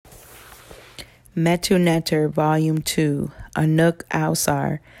Metu Neter, Volume 2, Anuk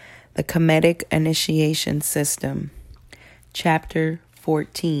Ausar, The Kemetic Initiation System, Chapter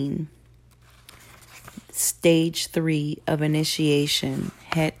 14, Stage 3 of Initiation,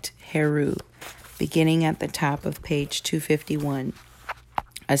 Het Heru, beginning at the top of page 251.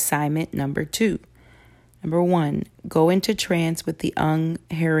 Assignment number 2. Number 1, go into trance with the Ung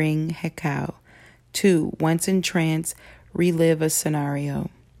Hering Hekau. 2, once in trance, relive a scenario.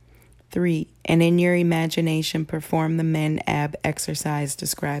 3, and in your imagination, perform the Men-Ab exercise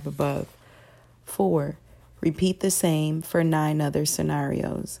described above. 4, repeat the same for 9 other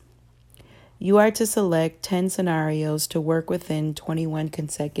scenarios. You are to select 10 scenarios to work within 21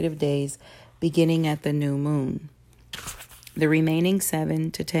 consecutive days, beginning at the new moon. The remaining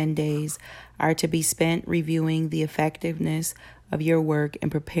 7 to 10 days are to be spent reviewing the effectiveness of your work and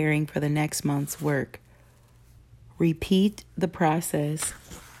preparing for the next month's work. Repeat the process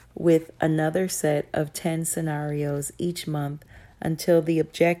with another set of 10 scenarios each month until the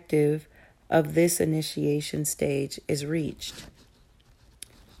objective of this initiation stage is reached.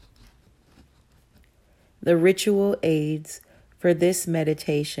 The ritual aids for this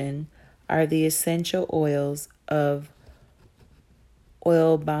meditation are the essential oils of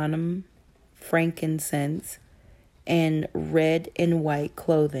oilbanum, frankincense, and red and white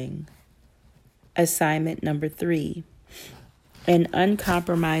clothing. Assignment number 3. An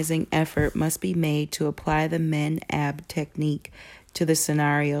uncompromising effort must be made to apply the Men-Ab technique to the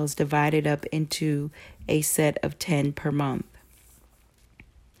scenarios divided up into a set of 10 per month.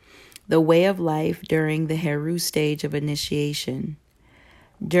 The way of life during the Heru stage of initiation.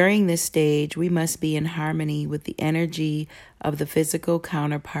 During this stage, we must be in harmony with the energy of the physical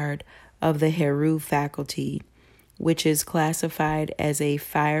counterpart of the Heru faculty, which is classified as a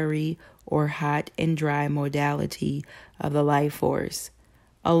fiery or hot and dry modality of the life force.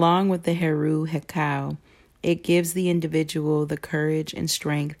 Along with the Heru Hekau, it gives the individual the courage and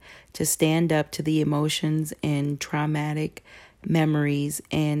strength to stand up to the emotions and traumatic memories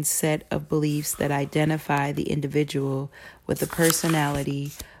and set of beliefs that identify the individual with the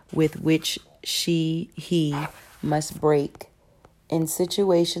personality with which he must break. In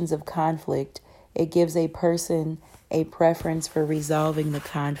situations of conflict, it gives a person a preference for resolving the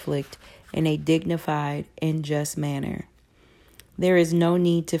conflict in a dignified and just manner. There is no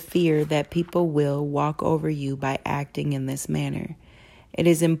need to fear that people will walk over you by acting in this manner. It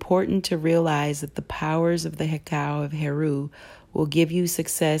is important to realize that the powers of the Hekau of Heru will give you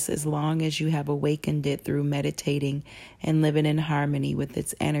success as long as you have awakened it through meditating and living in harmony with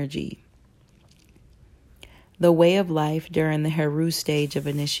its energy. The way of life during the Heru stage of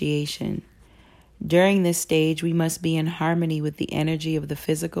initiation. During this stage, we must be in harmony with the energy of the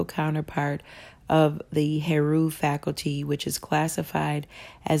physical counterpart of the Heru faculty, which is classified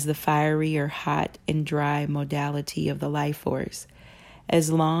as the fiery or hot and dry modality of the life force,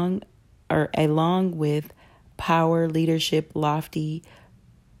 along with power, leadership, lofty,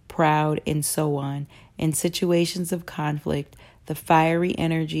 proud, and so on. In situations of conflict, the fiery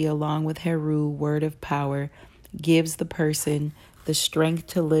energy, along with Heru, word of power, gives the person the strength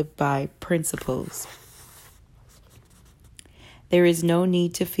to live by principles. There is no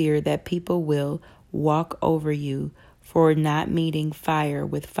need to fear that people will walk over you for not meeting fire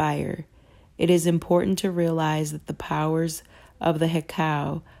with fire. It is important to realize that the powers of the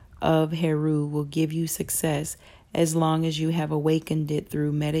Hekau of Heru will give you success as long as you have awakened it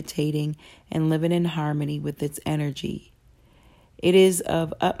through meditating and living in harmony with its energy. It is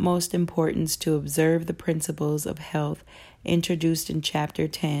of utmost importance to observe the principles of health introduced in Chapter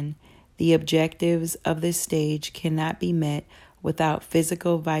 10. The objectives of this stage cannot be met without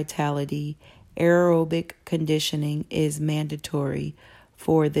physical vitality. Aerobic conditioning is mandatory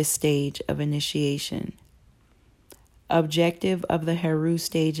for this stage of initiation. Objective of the Heru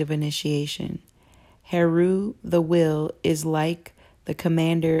stage of initiation. Heru, the will, is like the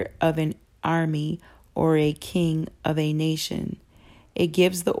commander of an army or a king of a nation. It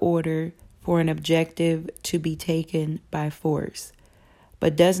gives the order for an objective to be taken by force,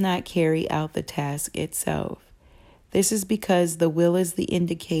 but does not carry out the task itself. This is because the will is the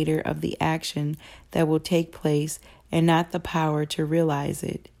indicator of the action that will take place and not the power to realize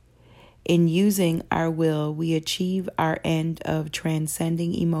it. In using our will, we achieve our end of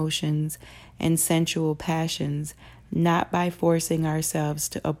transcending emotions and sensual passions, not by forcing ourselves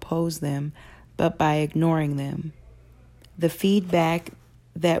to oppose them, but by ignoring them. The feedback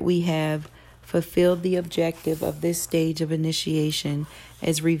that we have fulfilled the objective of this stage of initiation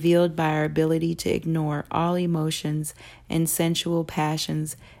is revealed by our ability to ignore all emotions and sensual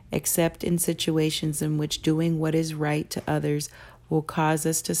passions except in situations in which doing what is right to others will cause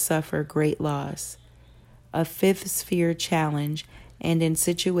us to suffer great loss. A fifth sphere challenge, and in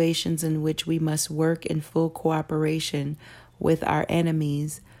situations in which we must work in full cooperation with our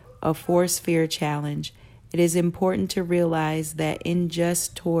enemies, a fourth sphere challenge, it is important to realize that injustice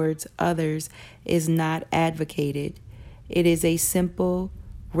towards others is not advocated. It is a simple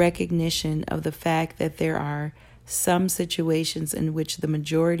recognition of the fact that there are some situations in which the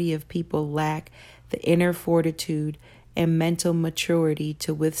majority of people lack the inner fortitude and mental maturity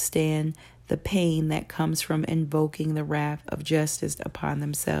to withstand the pain that comes from invoking the wrath of justice upon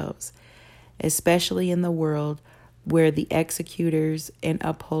themselves, especially in the world where the executors and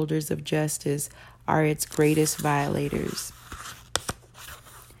upholders of justice are its greatest violators.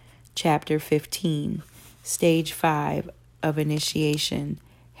 Chapter 15, Stage 5 of Initiation,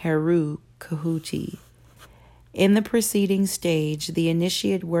 Heru Kahuti. In the preceding stage, the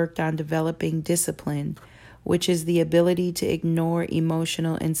initiate worked on developing discipline, which is the ability to ignore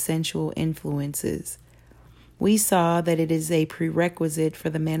emotional and sensual influences. We saw that it is a prerequisite for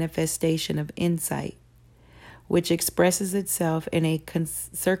the manifestation of insight, which expresses itself in a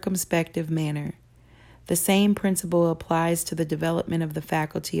circumspective manner. The same principle applies to the development of the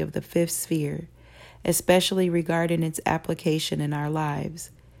faculty of the fifth sphere, especially regarding its application in our lives.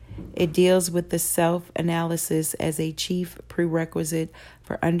 It deals with the self-analysis as a chief prerequisite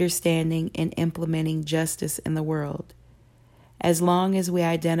for understanding and implementing justice in the world. As long as we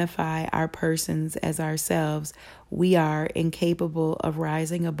identify our persons as ourselves, we are incapable of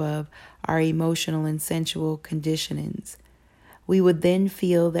rising above our emotional and sensual conditionings. We would then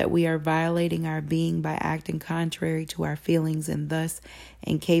feel that we are violating our being by acting contrary to our feelings and thus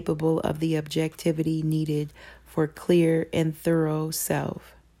incapable of the objectivity needed for clear and thorough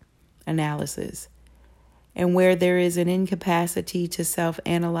self-analysis. And where there is an incapacity to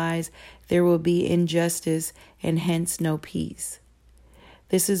self-analyze, there will be injustice and hence no peace.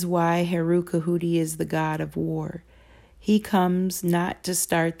 This is why Heru Kahuti is the god of war. He comes not to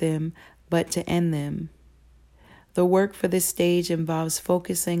start them, but to end them. The work for this stage involves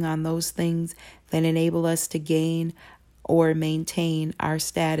focusing on those things that enable us to gain or maintain our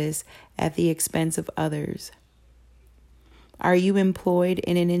status at the expense of others. Are you employed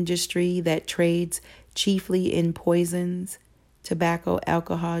in an industry that trades chiefly in poisons, tobacco,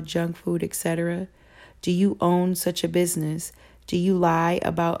 alcohol, junk food, etc.? Do you own such a business? Do you lie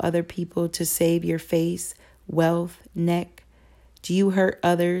about other people to save your face, wealth, neck? Do you hurt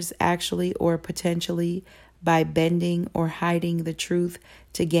others actually or potentially by bending or hiding the truth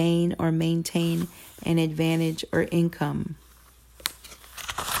to gain or maintain an advantage or income?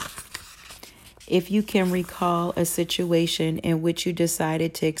 If you can recall a situation in which you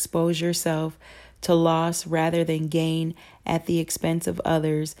decided to expose yourself to loss rather than gain at the expense of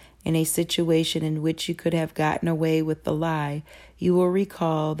others, in a situation in which you could have gotten away with the lie, you will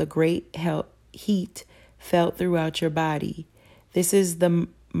recall the great heat felt throughout your body. This is the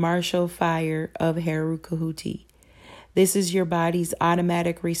martial fire of Heru Kahuti. This is your body's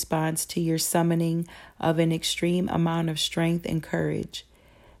automatic response to your summoning of an extreme amount of strength and courage.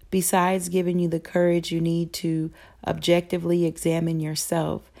 Besides giving you the courage you need to objectively examine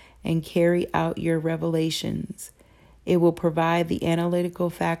yourself and carry out your revelations, it will provide the analytical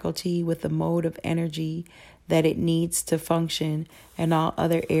faculty with the mode of energy that it needs to function in all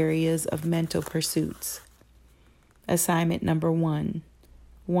other areas of mental pursuits. Assignment number 1.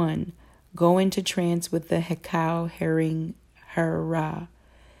 1. Go into trance with the Hekau Herring Hara.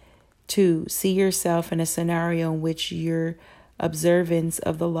 2. See yourself in a scenario in which your observance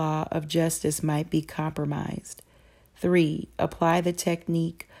of the law of justice might be compromised. 3. Apply the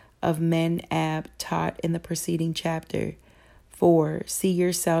technique of Men Ab taught in the preceding chapter. 4. See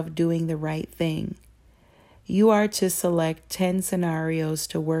yourself doing the right thing. You are to select 10 scenarios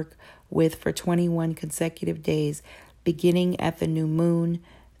to work with for 21 consecutive days, beginning at the new moon.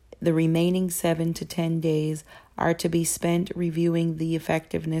 The remaining 7 to 10 days are to be spent reviewing the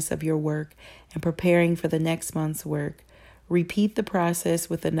effectiveness of your work and preparing for the next month's work. Repeat the process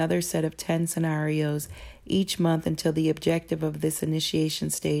with another set of 10 scenarios each month until the objective of this initiation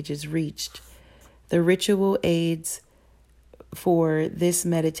stage is reached. The ritual aids for this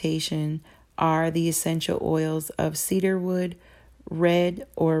meditation are the essential oils of cedarwood, red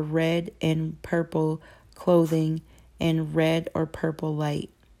or red and purple clothing, and red or purple light.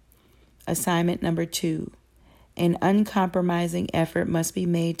 Assignment number 2. An uncompromising effort must be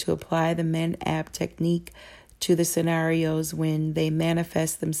made to apply the Men Ab technique to the scenarios when they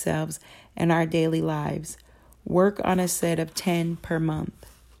manifest themselves in our daily lives. Work on a set of 10 per month.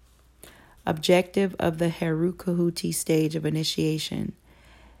 Objective of the Heru Kahuti stage of initiation.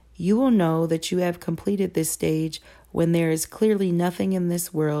 You will know that you have completed this stage when there is clearly nothing in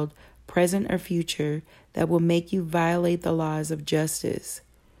this world, present or future, that will make you violate the laws of justice.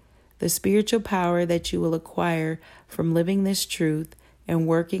 The spiritual power that you will acquire from living this truth and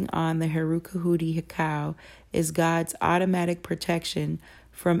working on the Herukahuti Hikau is God's automatic protection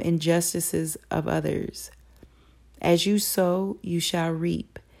from injustices of others. As you sow, you shall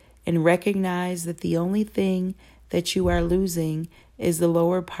reap, and recognize that the only thing that you are losing is the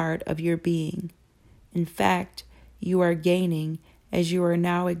lower part of your being. In fact, you are gaining as you are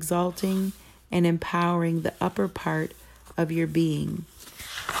now exalting and empowering the upper part of your being.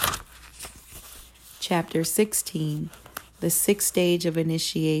 Chapter 16, the sixth stage of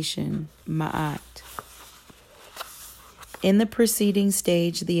initiation, Ma'at. In the preceding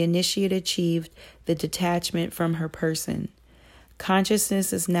stage, the initiate achieved the detachment from her person.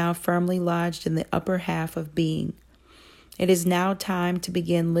 Consciousness is now firmly lodged in the upper half of being. It is now time to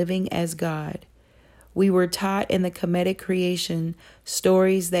begin living as God. We were taught in the Kemetic creation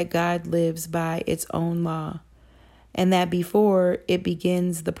stories that God lives by its own law, and that before it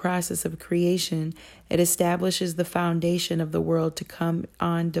begins the process of creation, it establishes the foundation of the world to come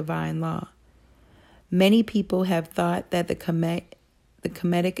on divine law. Many people have thought that the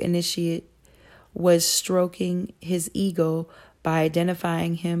Kemetic initiate was stroking his ego by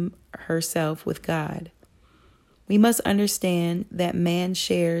identifying herself with God. We must understand that man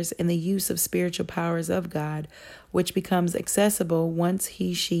shares in the use of spiritual powers of God, which becomes accessible once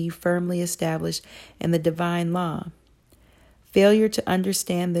she firmly established in the divine law. Failure to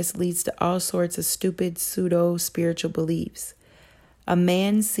understand this leads to all sorts of stupid pseudo-spiritual beliefs. A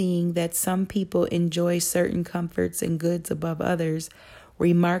man seeing that some people enjoy certain comforts and goods above others,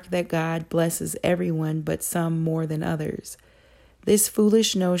 remark that God blesses everyone but some more than others. This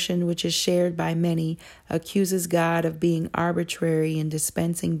foolish notion, which is shared by many, accuses God of being arbitrary in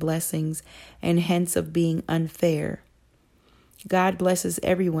dispensing blessings and hence of being unfair. God blesses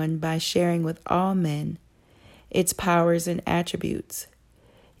everyone by sharing with all men its powers and attributes.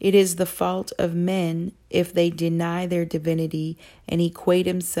 It is the fault of men if they deny their divinity and equate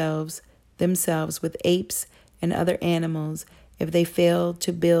themselves with apes and other animals, if they fail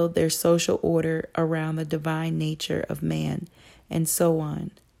to build their social order around the divine nature of man, and so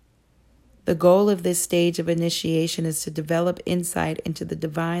on. The goal of this stage of initiation is to develop insight into the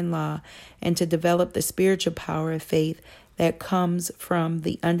divine law and to develop the spiritual power of faith that comes from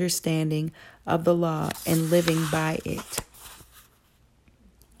the understanding of the law and living by it.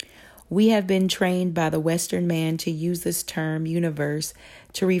 We have been trained by the Western man to use this term universe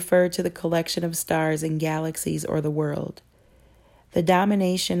to refer to the collection of stars and galaxies or the world. The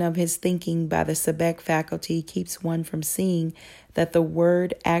domination of his thinking by the Sebek faculty keeps one from seeing that the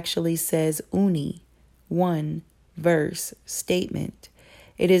word actually says uni, one, verse, statement.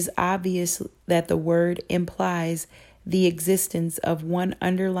 It is obvious that the word implies the existence of one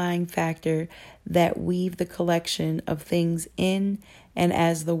underlying factor that weave the collection of things in and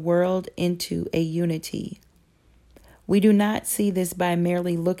as the world into a unity. We do not see this by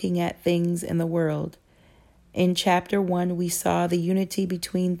merely looking at things in the world. In Chapter 1, we saw the unity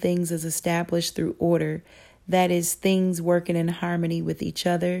between things as established through order, that is, things working in harmony with each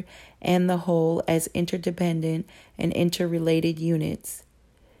other and the whole as interdependent and interrelated units,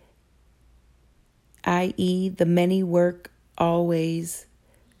 i.e., the many work always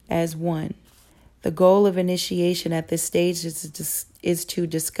as one. The goal of initiation at this stage is to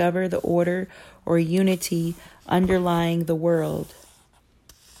discover the order or unity underlying the world.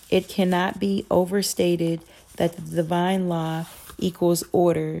 It cannot be overstated that the divine law equals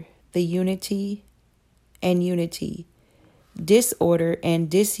order, the unity and unity. Disorder and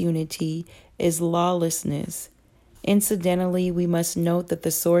disunity is lawlessness. Incidentally, we must note that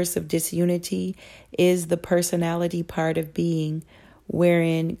the source of disunity is the personality part of being,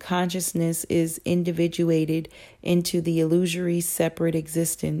 wherein consciousness is individuated into the illusory separate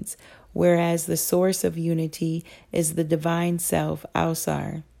existence, whereas the source of unity is the divine self,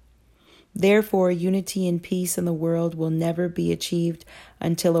 Ausar. Therefore, unity and peace in the world will never be achieved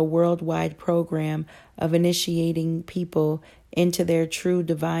until a worldwide program of initiating people into their true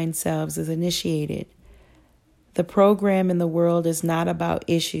divine selves is initiated. The program in the world is not about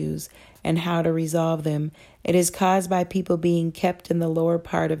issues and how to resolve them. It is caused by people being kept in the lower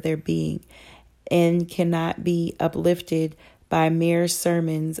part of their being and cannot be uplifted by mere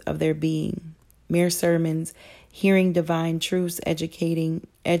sermons of their being. Mere sermons, hearing divine truths,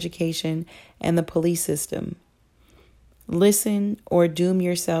 education, and the police system. Listen or doom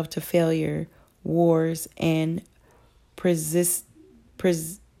yourself to failure, wars, and pestilence.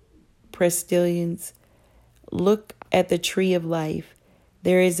 Look at the tree of life.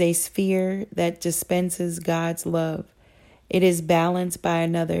 There is a sphere that dispenses God's love. It is balanced by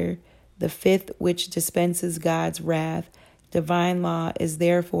another, the fifth, which dispenses God's wrath. Divine law is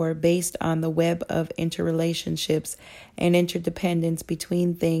therefore based on the web of interrelationships and interdependence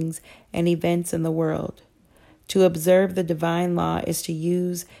between things and events in the world. To observe the divine law is to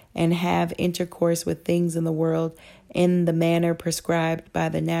use and have intercourse with things in the world in the manner prescribed by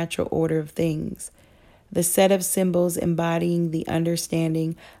the natural order of things. The set of symbols embodying the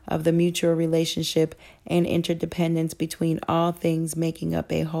understanding of the mutual relationship and interdependence between all things making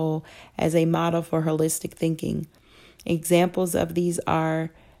up a whole as a model for holistic thinking. Examples of these are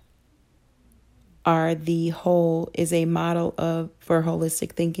the whole is a model for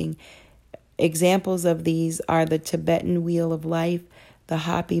holistic thinking. Examples of these are the Tibetan wheel of life, the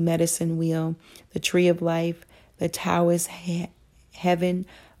Hopi medicine wheel, the tree of life, the Taoist heaven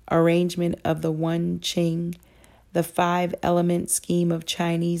arrangement of the One Ching, the 5-element scheme of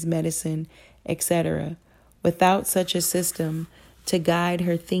Chinese medicine, etc. Without such a system to guide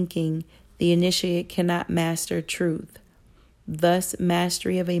her thinking, the initiate cannot master truth. Thus,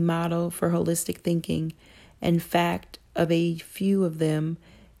 mastery of a model for holistic thinking, in fact, of a few of them,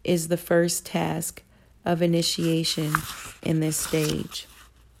 is the first task of initiation in this stage.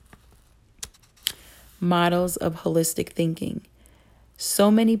 Models of holistic thinking. So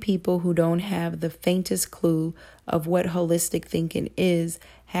many people who don't have the faintest clue of what holistic thinking is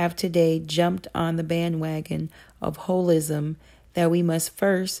have today jumped on the bandwagon of holism that we must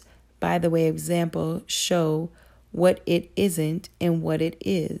first, by the way of example, show what it isn't and what it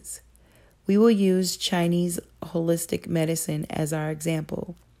is. We will use Chinese holistic medicine as our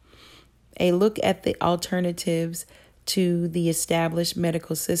example. A look at the alternatives to the established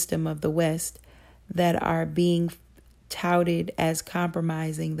medical system of the West that are being touted as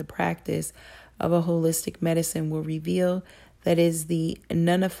compromising the practice of a holistic medicine will reveal that is the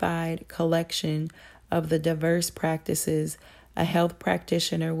nullified collection of the diverse practices. A health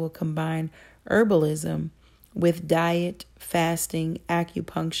practitioner will combine herbalism with diet, fasting,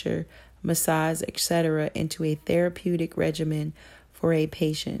 acupuncture, massage, etc. into a therapeutic regimen for a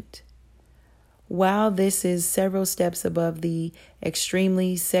patient. While this is several steps above the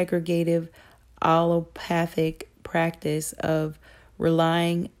extremely segregative allopathic practice of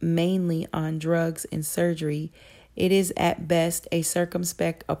relying mainly on drugs and surgery, it is at best a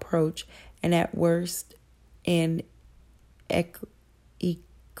circumspect approach and at worst an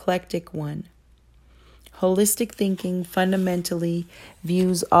eclectic one. Holistic thinking fundamentally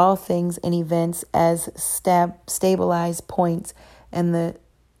views all things and events as stabilized points in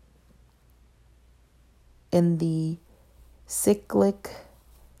the cyclic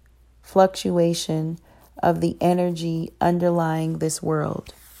fluctuation of the energy underlying this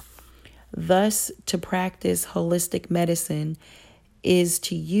world. Thus, to practice holistic medicine is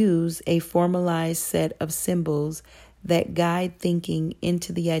to use a formalized set of symbols that guide thinking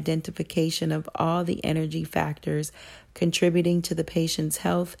into the identification of all the energy factors contributing to the patient's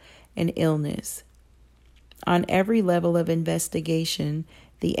health and illness. On every level of investigation,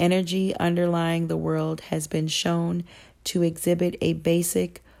 the energy underlying the world has been shown to exhibit a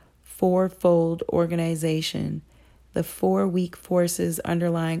basic fourfold organization. The 4 weak forces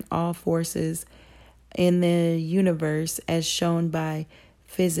underlying all forces in the universe, as shown by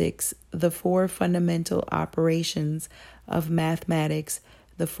physics, the 4 fundamental operations of mathematics,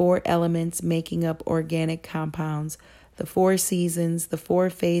 the 4 elements making up organic compounds, the 4 seasons, the 4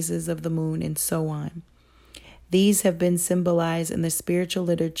 phases of the moon, and so on. These have been symbolized in the spiritual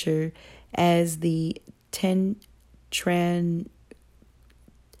literature as the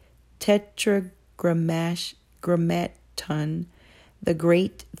tetragrammaton, the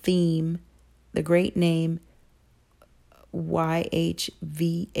great theme, the great name, YHVH,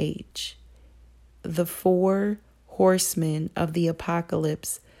 the 4 horsemen of the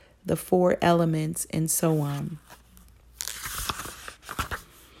apocalypse, the 4 elements, and so on.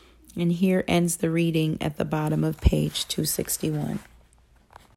 And here ends the reading at the bottom of page 261.